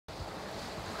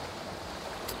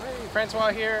Hey,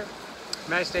 Francois here.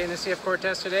 Nice day in the Sea of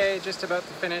Cortez today. Just about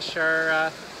to finish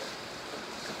our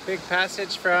big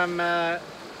passage from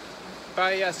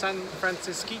Bahia San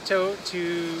Francisquito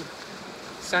to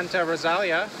Santa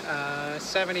Rosalia,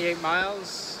 78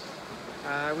 miles.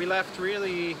 We left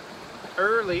really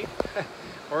early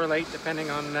or late, depending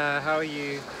on how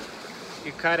you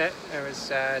cut it. It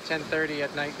was 10:30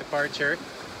 at night departure.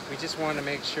 We just wanted to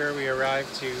make sure we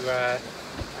arrived to an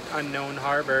unknown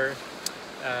harbor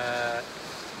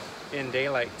in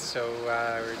daylight, so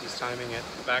we're just timing it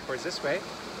backwards this way.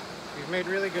 We've made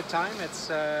really good time. It's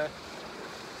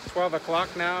 12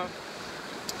 o'clock now,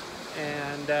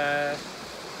 and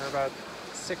we're about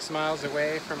 6 miles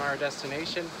away from our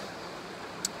destination,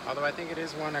 although I think it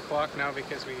is 1 o'clock now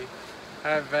because we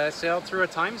have sailed through a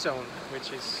time zone,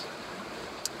 which is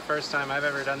the first time I've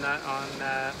ever done that on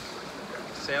a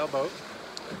sailboat.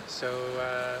 So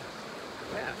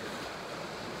yeah,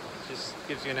 just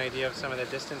gives you an idea of some of the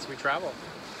distance we travel.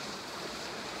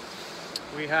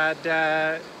 We had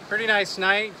a pretty nice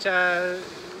night,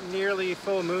 nearly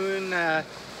full moon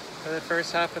for the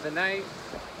first half of the night,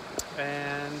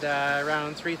 and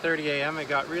around 3:30 a.m. it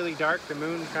got really dark. The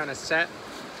moon kind of set,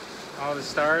 all the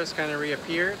stars kind of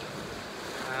reappeared.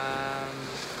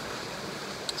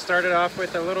 Started off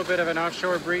with a little bit of an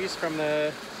offshore breeze from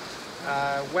the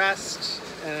west,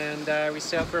 and we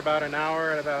sailed for about an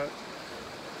hour at about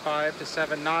 5 to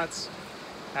 7 knots,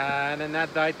 and then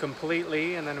that died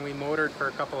completely, and then we motored for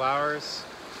a couple hours,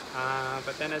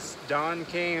 but then as dawn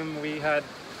came we had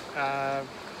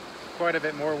quite a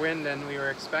bit more wind than we were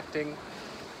expecting.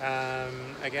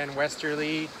 Again,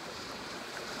 westerly,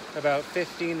 about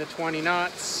 15 to 20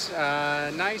 knots.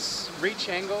 Nice reach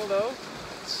angle though,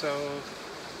 so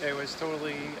it was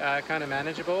totally kind of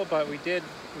manageable, but we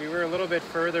were a little bit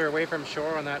further away from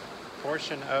shore on that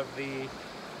portion of the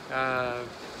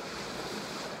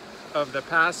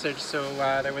passage, so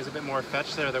there was a bit more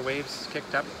fetch there. The waves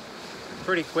kicked up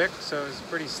pretty quick, so it was a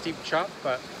pretty steep chop,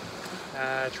 but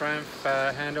Triumph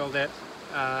handled it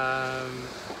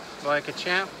like a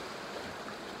champ.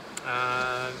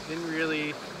 Didn't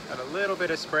really have a little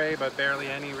bit of spray, but barely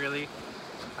any really.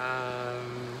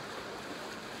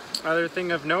 Other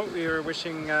thing of note, we were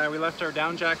wishing we left our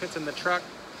down jackets in the truck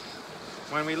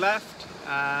when we left,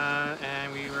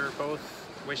 and we were both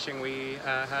wishing we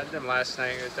had them last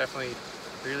night. It was definitely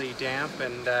really damp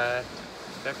and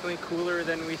definitely cooler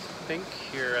than we think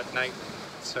here at night,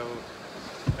 so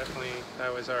definitely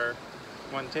that was our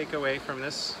one takeaway from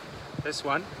this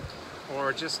one.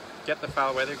 Or just get the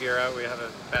foul weather gear out. We have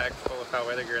a bag full of foul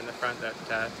weather gear in the front that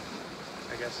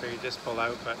I guess we just pull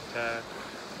out, but I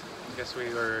guess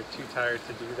we were too tired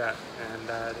to do that and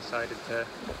decided to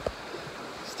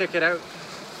stick it out.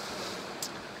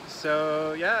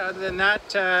 So yeah, other than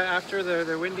that, after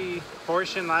the windy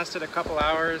portion lasted a couple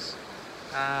hours,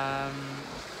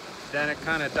 then it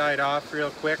kind of died off real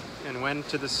quick and went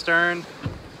to the stern,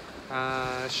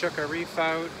 shook a reef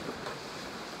out,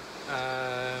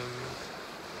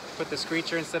 put the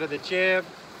screecher instead of the jib,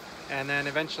 and then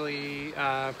eventually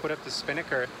put up the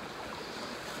spinnaker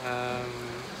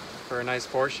for a nice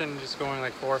portion, just going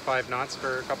like 4 or 5 knots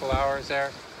for a couple hours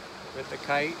there with the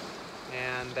kite.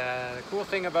 And the cool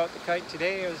thing about the kite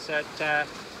today is that I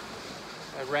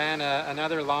ran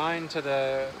another line to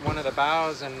one of the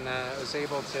bows, and was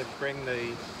able to bring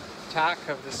the tack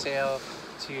of the sail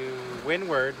to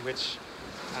windward, which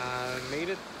made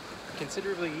it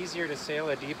considerably easier to sail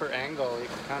a deeper angle. You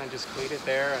can kind of just cleat it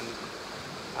there, and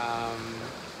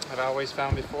I've always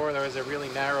found before there was a really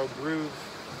narrow groove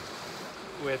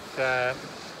with the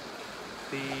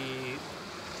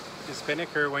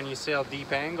spinnaker when you sail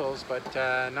deep angles, but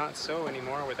not so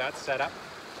anymore with that setup.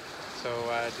 So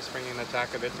just bringing the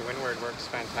tack a bit to windward works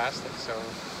fantastic. So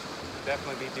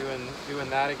definitely be doing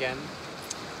that again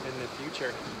in the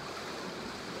future.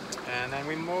 And then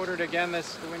we motored again. The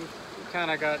wind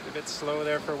kind of got a bit slow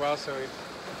there for a while, so we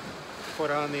put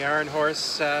on the iron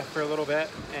horse for a little bit,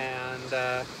 and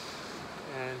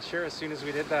sure, as soon as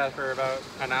we did that for about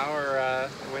an hour,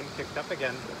 the wind kicked up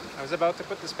again. I was about to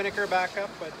put the spinnaker back up,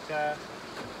 but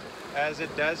as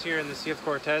it does here in the Sea of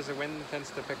Cortez, the wind tends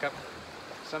to pick up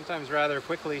sometimes rather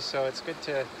quickly, so it's good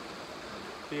to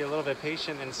be a little bit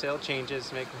patient in sail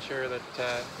changes, making sure that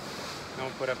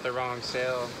don't put up the wrong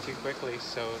sail too quickly.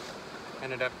 So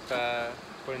ended up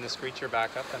putting the screecher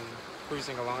back up and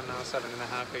cruising along now,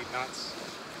 7.5, 8 knots.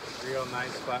 Real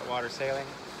nice flat water sailing.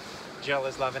 Jill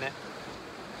is loving it.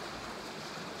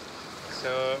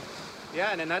 So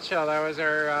yeah, in a nutshell, that was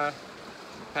our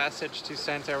passage to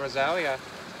Santa Rosalia.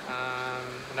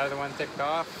 Another one ticked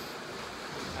off.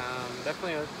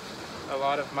 Definitely a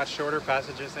lot of much shorter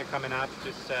passages that are coming up,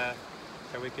 just that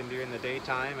we can do in the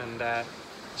daytime. And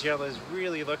Jill is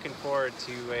really looking forward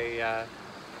to a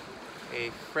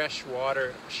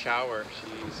freshwater shower.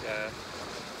 She's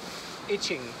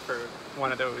itching for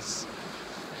one of those.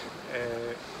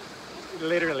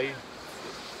 Literally.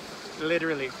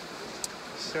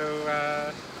 So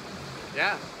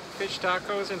yeah, fish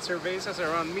tacos and cervezas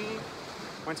are on me.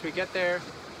 Once we get there,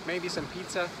 maybe some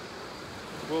pizza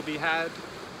will be had.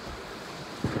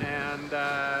 And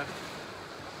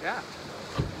yeah,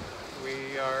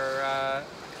 we are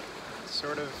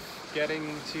sort of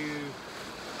getting to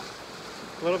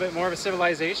a little bit more of a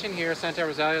civilization here. Santa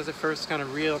Rosalia is the first kind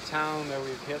of real town that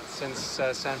we've hit since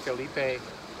San Felipe.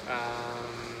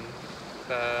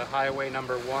 The highway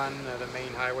number 1, the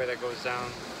main highway that goes down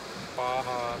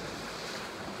Baja,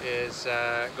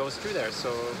 goes through there. So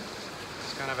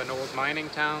it's kind of an old mining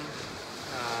town.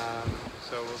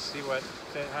 So we'll see what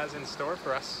it has in store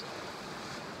for us.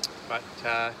 But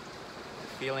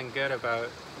feeling good about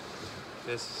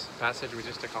this passage we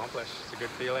just accomplished. It's a good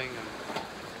feeling, and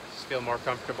just feel more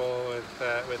comfortable with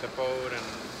the boat, and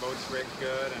the boat's rigged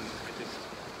good, and it just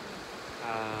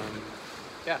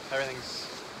yeah, everything's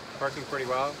working pretty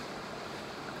well.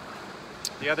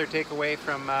 The other takeaway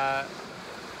from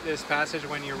this passage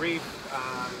when you reef,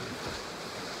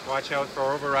 watch out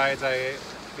for overrides.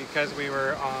 Because we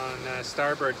were on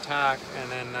starboard tack,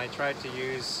 and then I tried to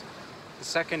use the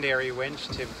secondary winch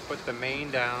to put the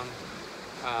main down.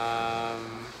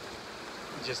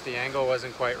 Just the angle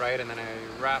wasn't quite right, and then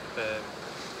I wrapped the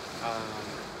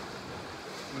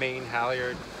main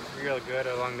halyard real good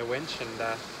along the winch, and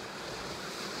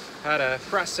had a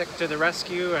Prusik to the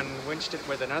rescue and winched it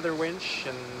with another winch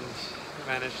and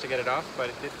managed to get it off, but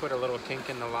it did put a little kink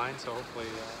in the line, so hopefully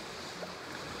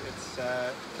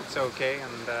it's okay,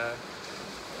 and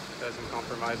doesn't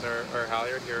compromise our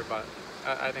halyard here, but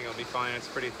I think it'll be fine. It's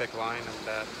a pretty thick line,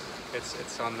 and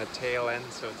it's on the tail end,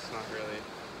 so it's not really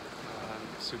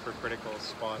super critical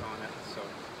spot on it. So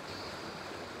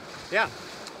yeah,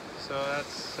 so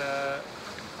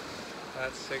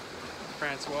that's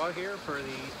Francois here for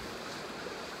the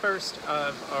first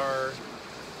of our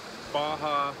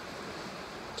Baja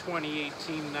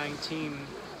 2018-19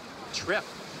 trip.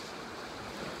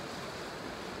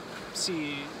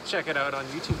 Check it out on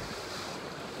YouTube.